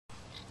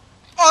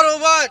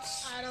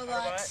Autobots!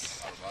 Autobots.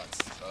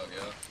 Oh,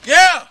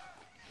 yeah.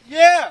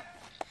 Yeah!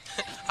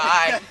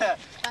 Hi.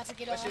 About to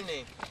get What's off. your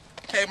name?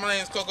 Hey, my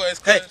name's Coco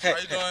S. How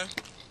you doing?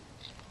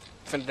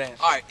 Finna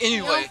dance. Alright,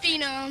 anyway.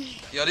 Phenom.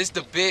 Yo, this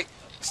the big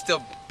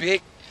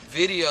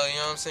video, you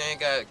know what I'm saying?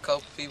 Got a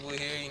couple people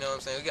here, you know what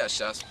I'm saying? We got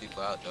shots of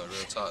people out though,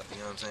 real talk, you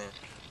know what I'm saying?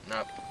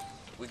 Now,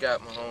 we got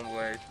my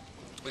homeboy.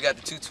 We got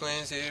the two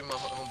twins here, my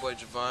homeboy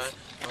Javon,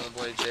 my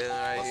homeboy Jalen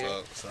right here.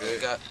 What's up? We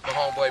got my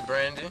homeboy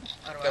Brandon.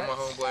 Got my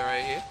homeboy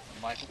right here.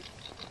 Michael.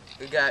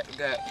 We got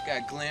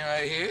Glenn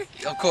right here.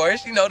 Of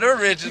course, you know the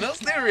originals.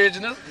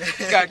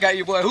 got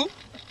your boy who?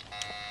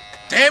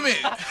 Damn it!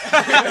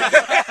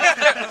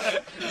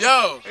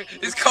 Yo,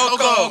 It's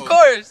Coco, of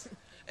course.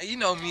 And you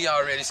know me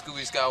already,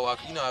 Scooby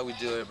Skywalker. You know how we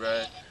do it,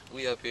 bruh.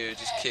 We up here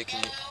just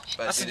kicking it.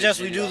 I suggest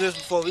we do this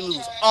before we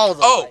lose all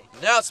the Oh, light.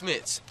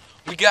 announcements.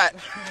 We got.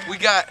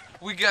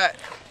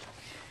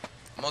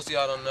 Most of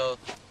y'all don't know.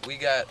 We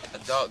got a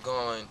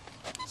doggone.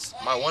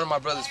 One of my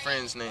brother's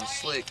friends named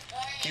Slick.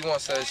 He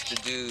wants us to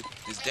do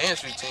this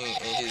dance routine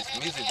in his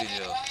music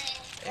video.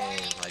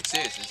 And like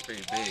seriously, it's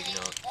pretty big, you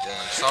know.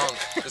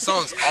 The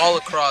songs all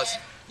across,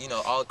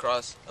 all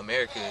across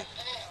America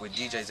with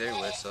DJs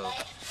everywhere. So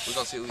we're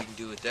gonna see what we can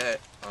do with that.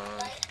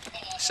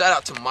 Shout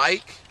out to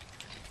Mike.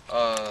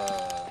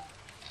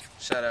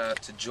 Shout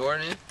out to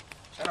Jordan.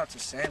 Shout out to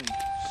Sammy.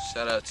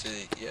 Shout out to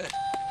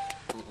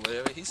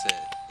whatever he said,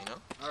 you know.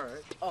 All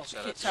right. Oh,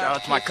 Shout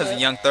out to my cousin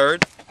Young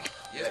Third.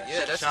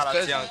 Yeah, that's Shout out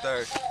his to cousin. Young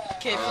Third.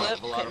 Kid Flip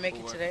couldn't make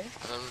it today.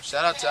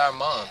 Shout out to our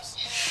moms.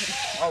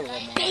 all of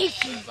them. I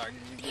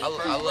love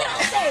my mom. What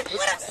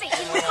I say?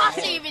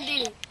 Lacoste even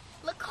did it.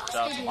 Lacoste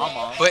Shout out to did my it.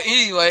 mom. But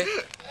anyway,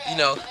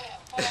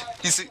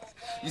 you see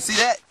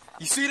that?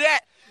 You see that?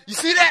 You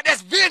see that?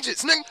 That's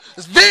vengeance, nigga.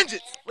 That's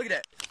vengeance. Look at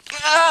that.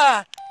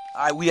 Ah!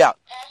 All right, we out.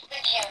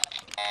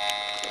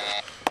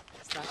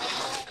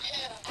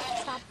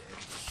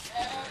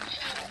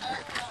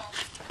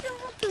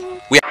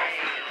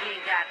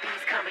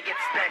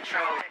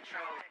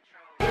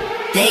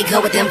 They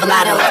go with them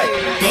Velato.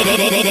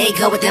 They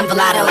go with them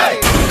Velato.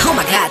 Oh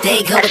my God,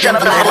 they go with them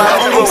Velato.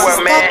 Oh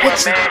my God,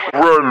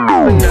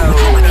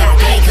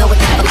 they go with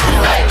them Velato.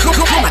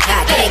 Oh my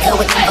God, they go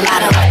with them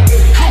Velato.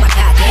 Oh my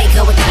God, they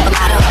go with them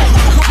Velato.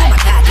 Oh my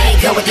God, they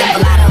go with them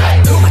Velato.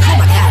 Oh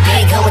my God,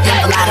 they go with them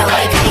Velato.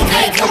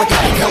 They go with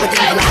them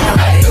Velato.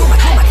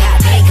 Oh my God,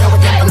 they go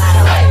with them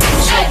Velato.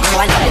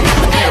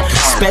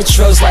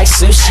 Spectros like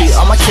sushi,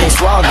 all my kids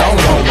raw, don't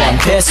want one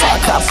piss, so I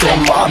cop to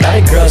them all. Now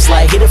the girls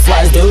like, hit the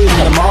flies, dude, in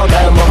the mall,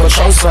 got them on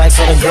control swag,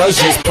 so the girls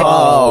just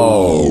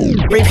pause.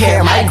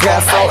 Repair my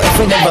grapho, if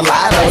we never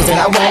Velatos, then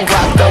I won't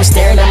rock those.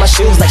 Staring at my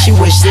shoes like she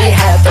wish they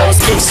had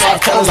those. Kicks off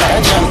colors like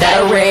I jumped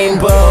at a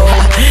rainbow.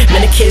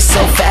 Man, the kids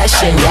so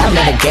fashion, yeah, I'm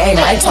in the game,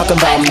 I ain't talking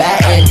about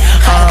Madden.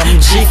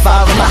 G5,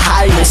 I'm the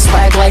highest,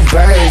 swag like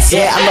birds,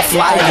 yeah, I'm the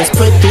flyest.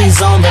 Put these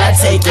on, then I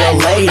take your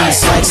ladies,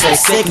 swag so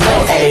sick, no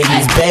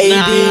 80s,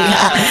 baby.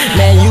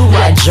 Man, you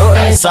rock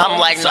Jordans, I'm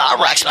like, nah,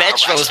 I rock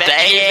Spectros,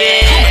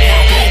 baby.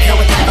 Oh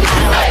my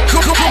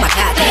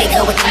God, they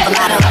go with them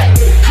Velato.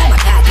 Oh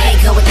my God, they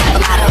go with them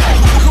Velato.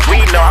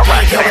 We know I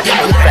rock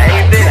Spectros,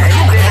 baby.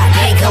 Oh my God,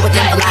 they go with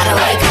them Velato.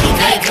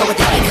 They go with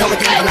them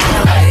Velato.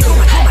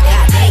 Oh my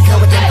God, they go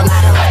with them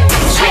Velato.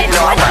 We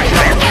know I rock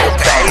Spectros,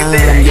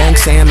 baby. Young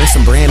Sam and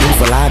some brand new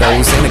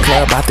Velatos. In the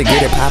club, about to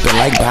get it poppin'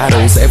 like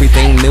bottles.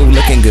 Everything new,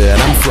 looking good,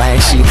 I'm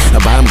flashy. A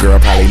bomb girl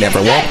probably never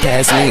walked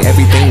past me.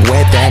 Everything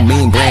wet, that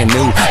mean brand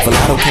new.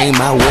 Velato came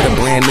out with a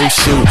brand new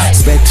shoe.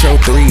 Spectro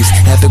 3s,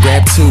 have to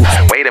grab 2.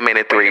 Wait a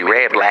minute, 3,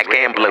 red, black,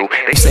 and blue.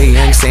 They say,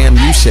 Young Sam,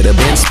 you should've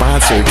been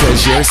sponsored,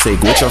 cause you're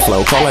sick with your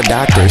flow. Call a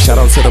doctor. Shout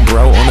out to the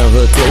bro on the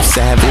hood, Cliff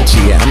Savage.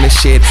 Yeah, I'm the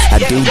shit, I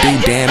do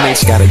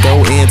damage. Gotta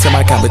go into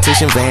my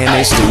competition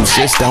vanish. Dudes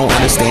just don't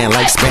understand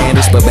like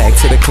Spanish. But back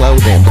to the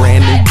clothing,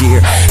 brand new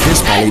gear.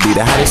 This probably be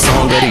the hottest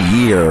song of the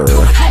year.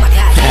 Oh my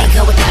God, they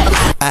go with them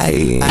Velato.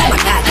 Aye. Oh my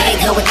God, they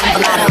go with them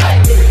Velato.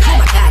 Oh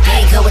my God,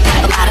 they go with them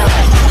Velato.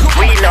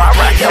 We know I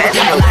rock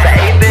Spectros,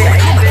 baby.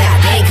 Oh my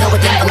God, they go with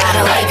them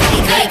Velato.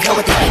 They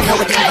go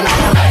with them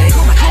Velato.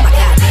 Oh my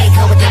God, they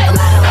go with them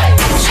Velato.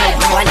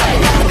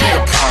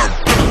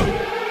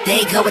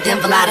 They go with them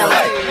Velato.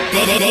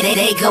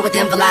 They go with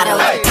them Velato.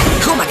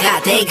 Oh my God,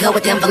 they go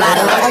with them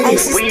Velato.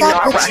 We know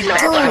I rock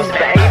Spectros, Oh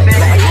baby.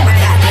 my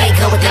God, they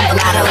go with them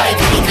Velato. They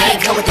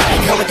go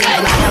with them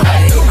Velato.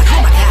 Oh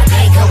my God,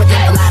 they go with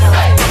them Velato.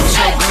 Oh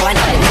my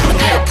God,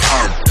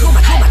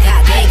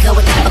 they go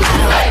with them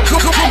Velato.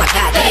 Oh my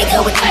God, they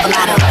go with them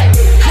Velato.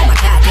 Oh my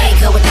God, they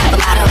go with them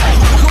Velato.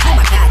 Oh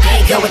my God, they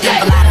go with them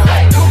Velato.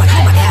 Oh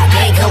my God,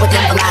 they go with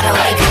them Velato.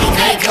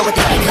 They go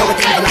with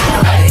them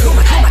Velato.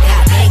 Oh my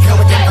God, they go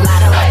with them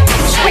Velato.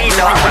 We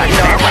know I rock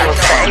Spectros,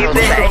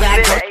 baby.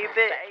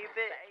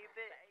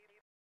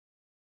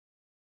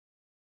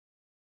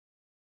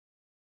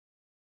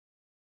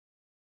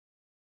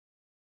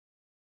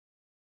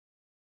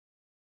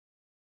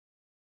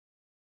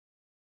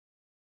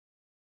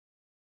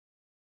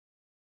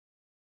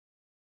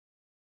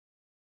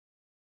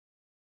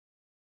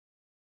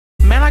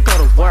 then I go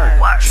to work.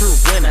 True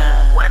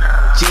winner.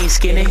 Jeans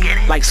skinny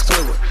like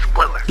Squidward.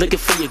 Looking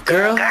for your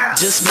girl,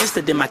 just missed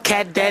it. Then my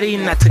cat daddy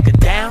and I took her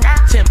down.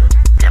 Timber.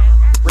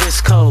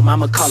 Wrist cold,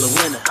 mama call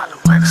her winner.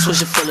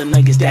 Swisher full of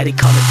nuggets, daddy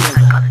call it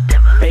dinner.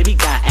 Baby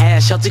got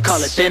ass, Shelty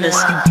call it thinners.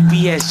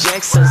 UPS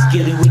Jackson's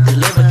Gilly, we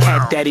deliver.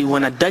 Cat daddy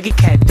when I dug it,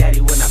 cat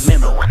daddy when I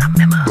remember.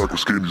 Back with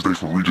skinnies, they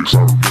from Regis, I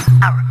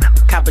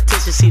remember.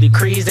 Competition, see the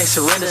crease, they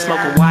surrender.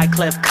 Smoking wide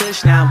cleft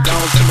kush, now I'm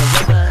gone to the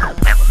river.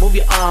 Move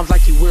your arms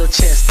like you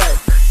wheelchair stuck.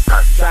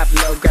 Drop it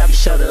low, grab your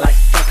shoulder like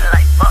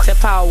fuck. Tap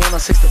Power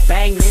 106 to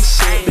bang this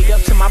shit. Big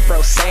up to my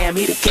bro Sam,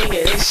 he the king of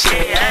this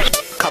shit.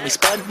 Call me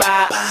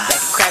SpongeBob,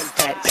 stacking Krabby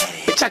Patties.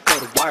 Bitch, I go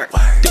to work,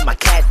 do my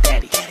cat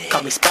daddy.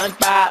 Call me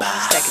SpongeBob,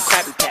 stacking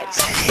Krabby Patties.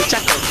 Bitch, I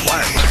go to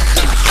work,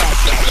 do my cat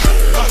daddy.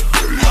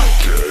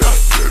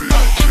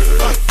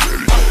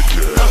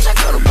 Bitch, I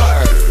go to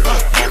work.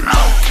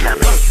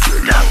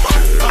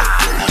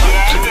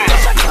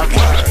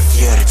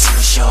 You're too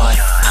short,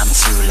 I'm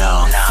too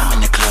long. I'm in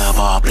the club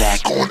all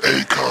black on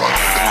Akon.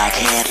 Like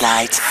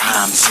headlights,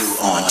 I'm too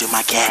on. Do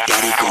my cat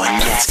daddy going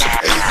nuts.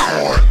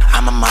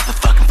 I'm a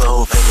motherfucking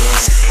fool for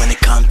this. When it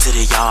comes to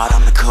the yard,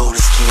 I'm the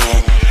coolest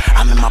kid.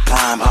 I'm in my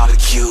prime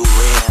barbecue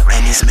rib,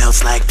 and it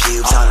smells like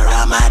pubes all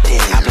around my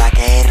dick. I block a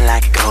head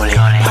like a goalie,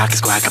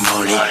 pockets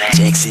guacamole.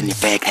 Checks in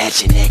effect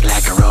at your neck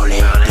like a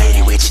rollie.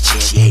 Lady with your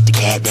chick, she ate the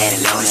cat daddy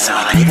lonely. So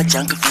I leave a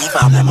jungle fever,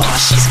 I'm the mom,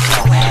 she's a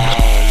Chloe.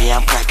 Yeah,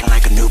 I'm cracking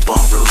like a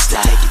newborn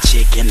rooster. Take your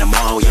chick in the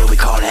mall, yeah, we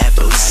call that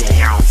boosting.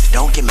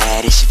 Don't get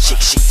mad, it's your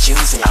chick, she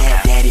choosing.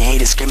 Cat daddy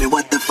haters screaming,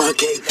 what the fuck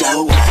they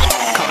do?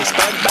 Call me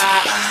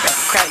SpongeBob,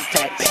 Krabby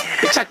Patties.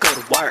 Bitch, I go to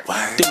work,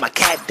 do my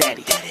cat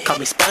daddy. Call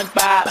me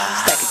SpongeBob,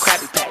 stacking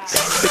Krabby Patties.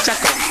 Bitch, I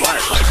go to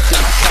work, do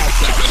my cat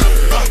daddy.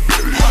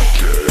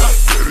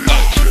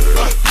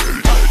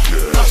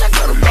 Bitch, I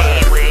go to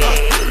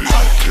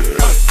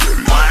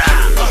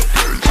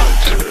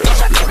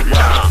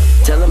work.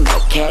 Tell him no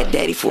cat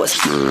daddy for a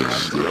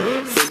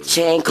big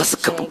chain cost a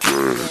couple.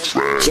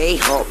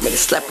 J-Hawk made a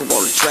slapper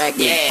on the track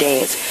and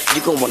dance.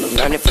 You gon' wanna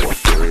learn it for a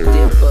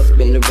dip up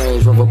in the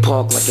Range Rover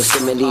Park like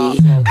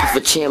Yosemite. Puff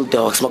a chim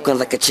dog, smoking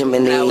like a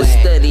chimney.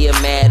 Study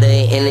of matter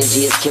and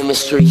energy is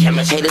chemistry.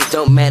 Haters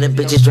don't matter,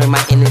 bitches drain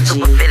my energy.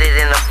 Fit it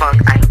in the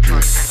funk,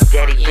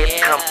 daddy dip,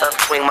 come up,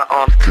 swing my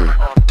arms.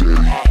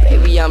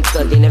 Baby, I'm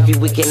thugging every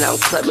weekend, I'm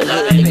clubbing.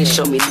 Hood niggas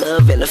show me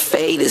love and a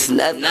fade is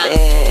nothing.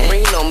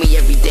 Rain on me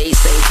every day,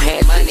 same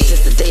pants.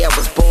 Since the day I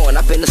was born,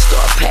 I've been a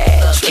star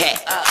patch.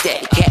 Cat,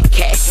 daddy, cat,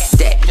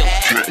 daddy.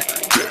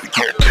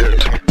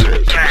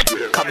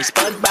 Call me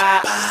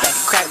SpongeBob,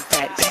 stacking Krabby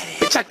Patties.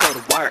 Bitch, I go to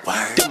work,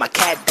 do my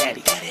cat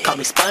daddy. Call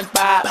me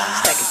SpongeBob,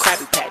 stacking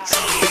Krabby Patties.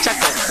 Bitch, I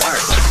go to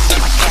work, do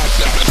my cat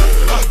daddy.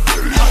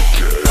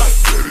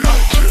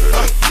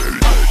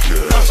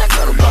 Bitch, I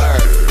go to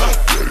work.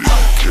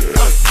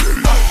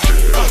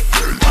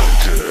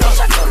 Bitch,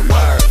 I go to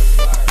work.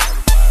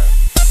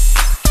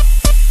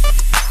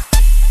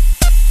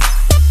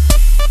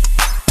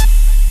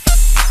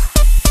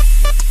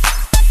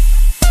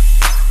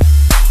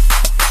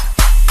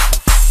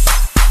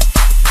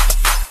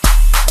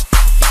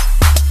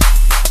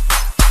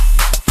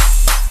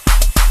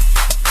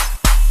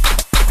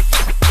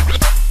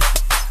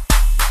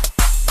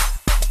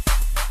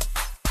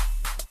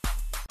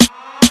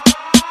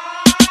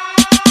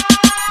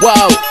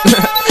 Whoa.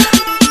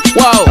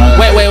 Whoa.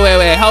 Wait.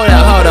 Hold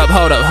up.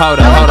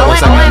 One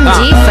second.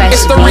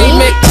 It's the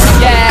remix.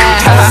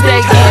 Yeah. Stay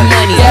getting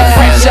money.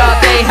 Fresh all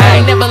day. I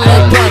ain't never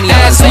looked bunny.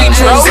 Ass sweet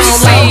rose on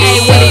like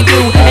ain't what he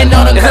do. And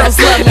all the girls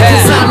love me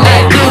cause I'm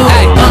that dude.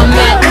 I'm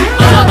that.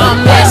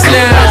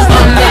 Slim.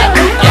 I'm that.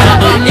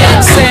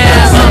 Yeah,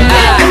 Sam. I'm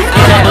that.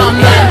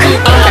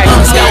 Okay,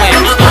 let's go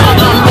in.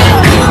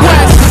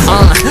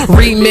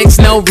 Remix,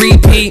 no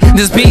repeat.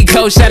 This beat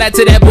code, shout out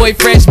to that boy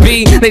Fresh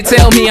B. They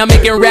tell me I'm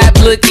making rap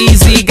look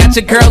easy. Got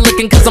your girl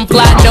looking cause I'm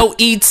fly, no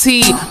ET.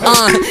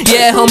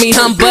 Yeah, homie,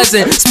 I'm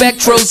buzzing.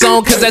 Spectro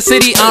zone cause that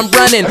city I'm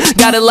running.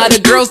 Got a lot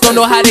of girls, don't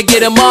know how to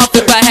get them off.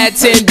 If I had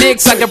 10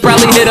 dicks, I could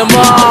probably hit them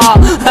all.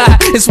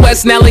 It's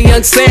West Nally,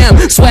 Young Sam.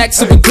 Swag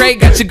super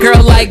great, got your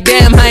girl like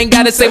damn. I ain't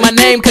gotta say my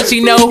name cause she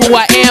know who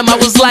I am. I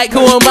was like,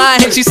 who am I?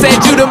 And she said,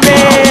 you the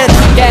man.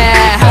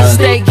 Yeah, I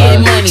stay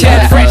getting money.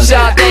 Fresh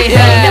all day, I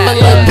ain't never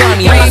look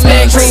bunny.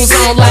 Remix, dreams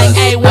on like,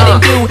 hey, what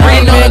it do?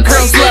 And all the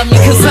girls love me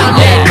cause I'm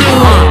that dude.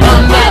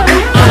 I'm that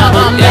dude.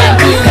 I'm that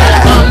dude.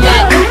 I'm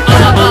that dude.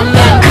 I'm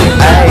that dude.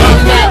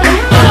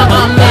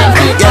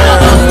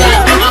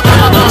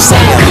 Say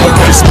I'm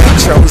okay,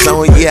 Spectro's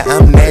on, yeah,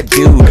 I'm that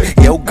dude.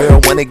 Yo, girl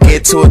wanna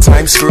get to a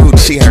time screwed.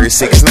 She heard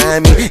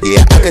 6ix9ine me,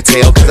 yeah, I could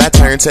tell, cause I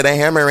turned to the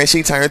hammer and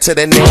she turned to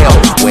the nail.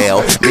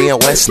 Well, me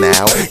and West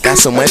now got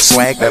so much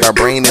swag that our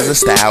brain is a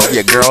style.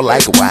 Your girl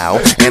like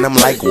wow, and I'm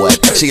like what?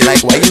 She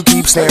like, why you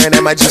keep staring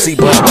at my juicy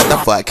butt? What the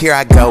fuck? Here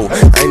I go,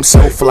 I'm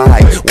so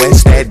fly.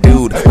 West that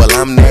dude, well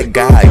I'm that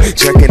guy.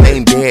 Jerkin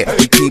ain't dead,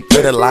 we keep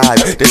it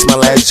alive. This my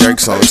last jerk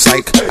song,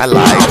 psych, I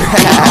lied.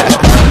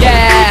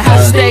 Yeah,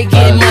 I stay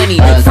getting money.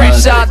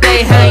 Fresh all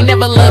day, I ain't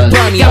never looked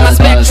bunny. Got my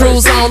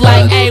Spectros on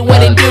like, hey,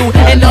 what it do?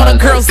 And all the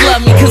girls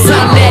love me cause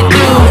I'm that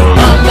dude.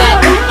 I'm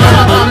that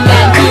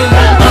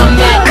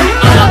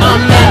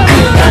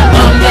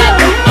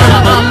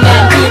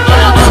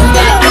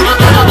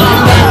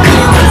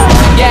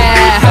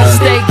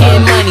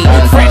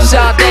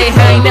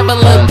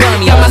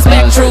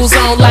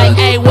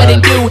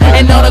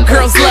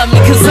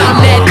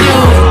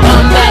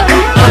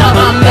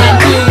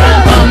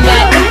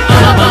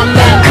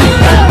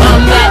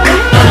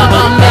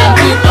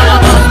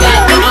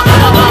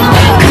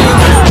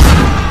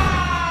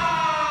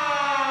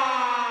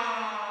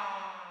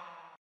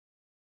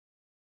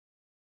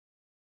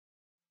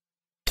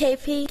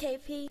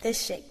KP,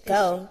 this shit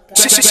go.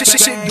 Shit,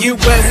 get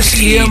wet when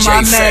she hear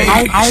my name.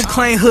 I don't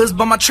claim hoods,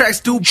 but my tracks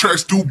do bang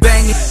it,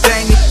 bang it,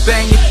 bang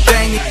it,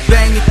 bang it,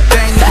 bang it,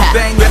 bang it,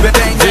 bang it,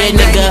 bang it, yeah,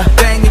 nigga.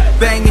 Bang it,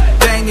 bang it,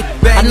 bang it,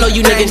 bang it. I know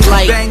you niggas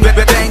like.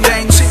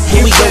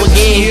 Here we go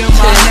again.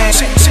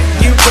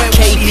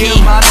 KP,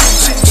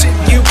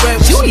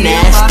 you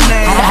nasty.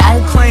 I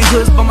don't claim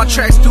hoods, but my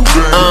tracks do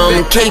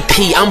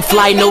KP, I'm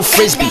fly, no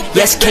frisbee.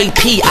 Yes,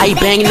 KP, I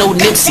bang no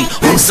Nipsey.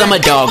 I'm summer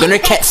dog, and her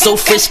cat so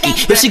frisky.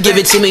 If she give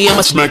it to me,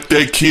 I'ma smack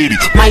that kitty.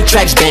 My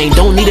tracks bang,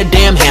 don't need a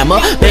damn hammer.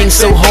 Bang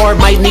so hard,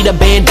 might need a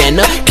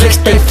bandana. Clicks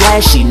stay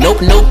flashy,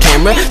 nope, no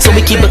camera. So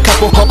we keep a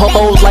couple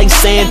hoes like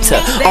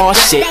Santa. Aw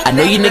shit, I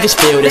know you niggas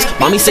feel this.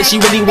 Mommy said she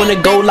really wanna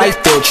go like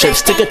field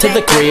trips. Took her to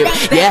the crib,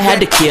 yeah, I had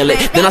to kill it.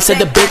 Then I said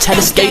the bitch had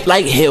to skate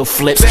like hill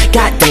flips.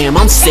 Goddamn,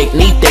 I'm sick,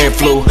 need their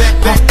flu.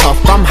 Puff puff,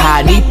 I'm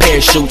high, need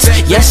parachutes.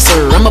 Yes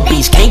sir, I'm a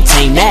beast, can't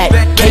tame that.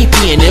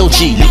 KP and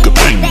LG, you can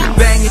bang it.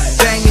 Bang it,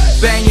 bang it,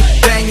 bang it,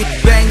 bang it,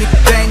 bang it,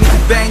 bang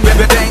it, bang it,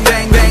 bang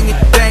bang bang it,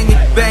 bang it,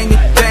 bang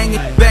it, bang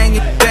it, bang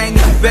it, bang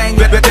it, bang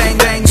it, bang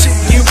bang.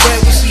 You wet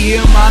when she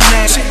hear my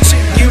name.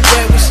 You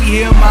wet when she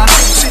hear my name.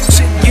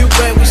 You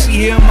wet when she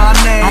hear my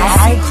name.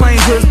 I don't claim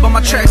hoods, but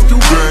my tracks do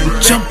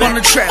bang. Jump on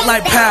the track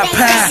like pow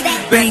pow.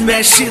 Bang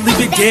that shit, leave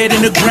it dead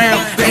in the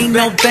ground. Ain't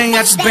no thing,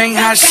 I just bang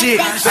hot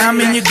shit.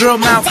 I'm in your girl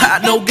mouth,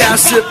 hot, no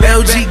gossip.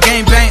 LG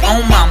gang bang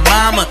on my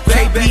mama.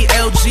 KB,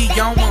 LG,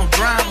 y'all want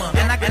drama.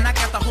 And I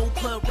got the whole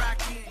club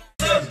rocking.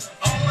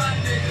 All my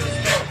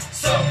niggas go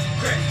so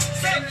crazy.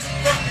 Sing this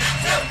fucking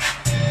tell.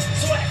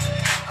 Swag.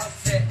 I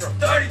said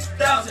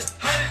 30,000,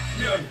 100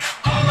 million.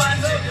 All my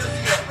niggas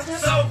go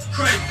so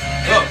crazy.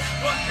 Go.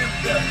 Fucking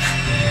billion.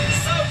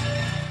 So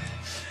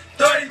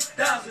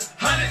 30,000,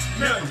 100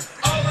 million.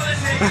 All my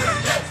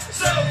niggas go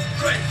so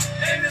crazy.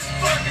 In this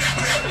fucking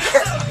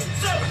billion.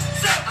 So.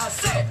 I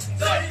said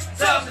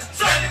 30,000,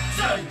 100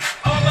 million.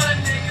 All my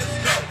niggas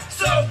go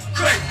so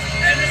crazy.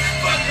 In this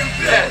fucking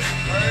billion.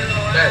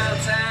 Around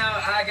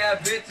town, I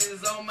got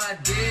bitches on my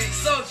dick.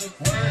 Soldier,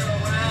 word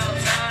around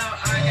town,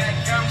 I got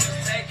cameras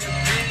taking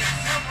pics.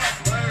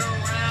 Word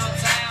around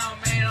town,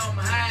 man, I'm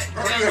hot,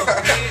 damn a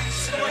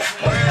bitch.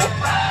 Word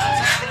around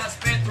town, I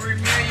spent 3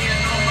 million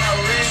on my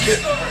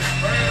wrist.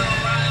 Word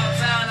around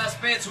town, I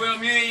spent 12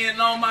 million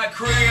on my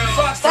crib. Word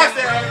around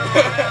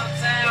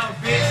town,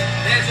 bitch,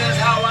 that's just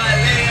how I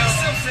live.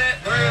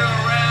 Word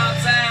around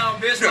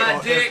town, bitch, my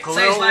dick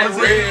tastes like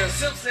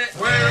ribs.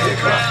 Word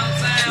around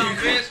town,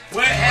 bitch. I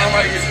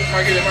might get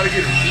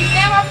it. You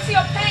stand up to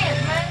your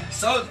pants, man.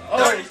 So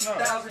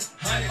 30,000,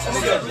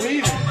 100.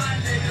 Bleeding.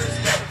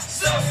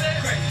 So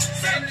crazy.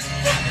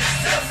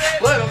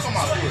 Blood don't come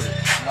out through it.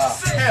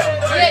 Hell.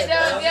 Yeah, it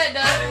does. Yeah, it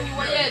does.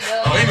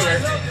 Oh, anyway.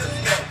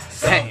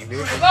 Dang,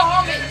 dude. Go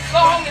home and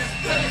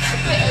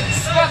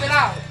scrub it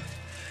out.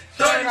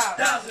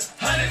 30,000,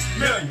 100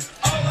 million.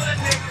 All my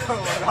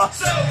niggas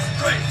so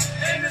crazy.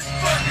 And this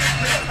fucking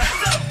million.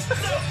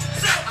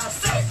 I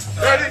say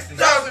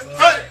 30,000,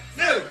 100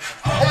 million.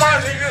 All my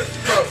niggas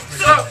go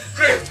so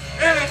crazy.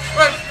 And it's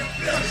fucking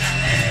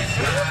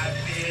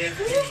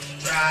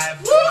Drive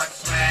for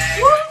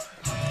swag.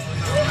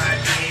 On my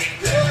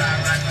dick, I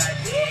rock my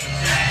dick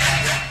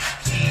tag.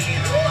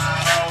 Cheating on my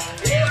hoe,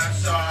 I'm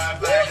sorry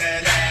about that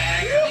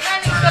lag. You got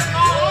niggas up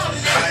all on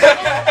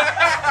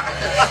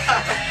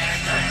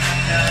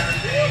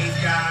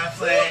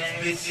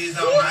bitches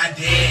on my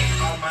dick,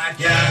 on my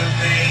young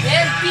face.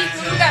 Yeah,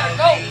 people, you gotta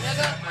go,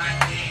 nigga. My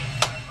dick,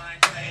 my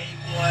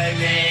playboy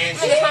man.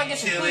 Nigga trying to get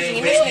some pussy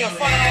and this nigga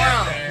fucking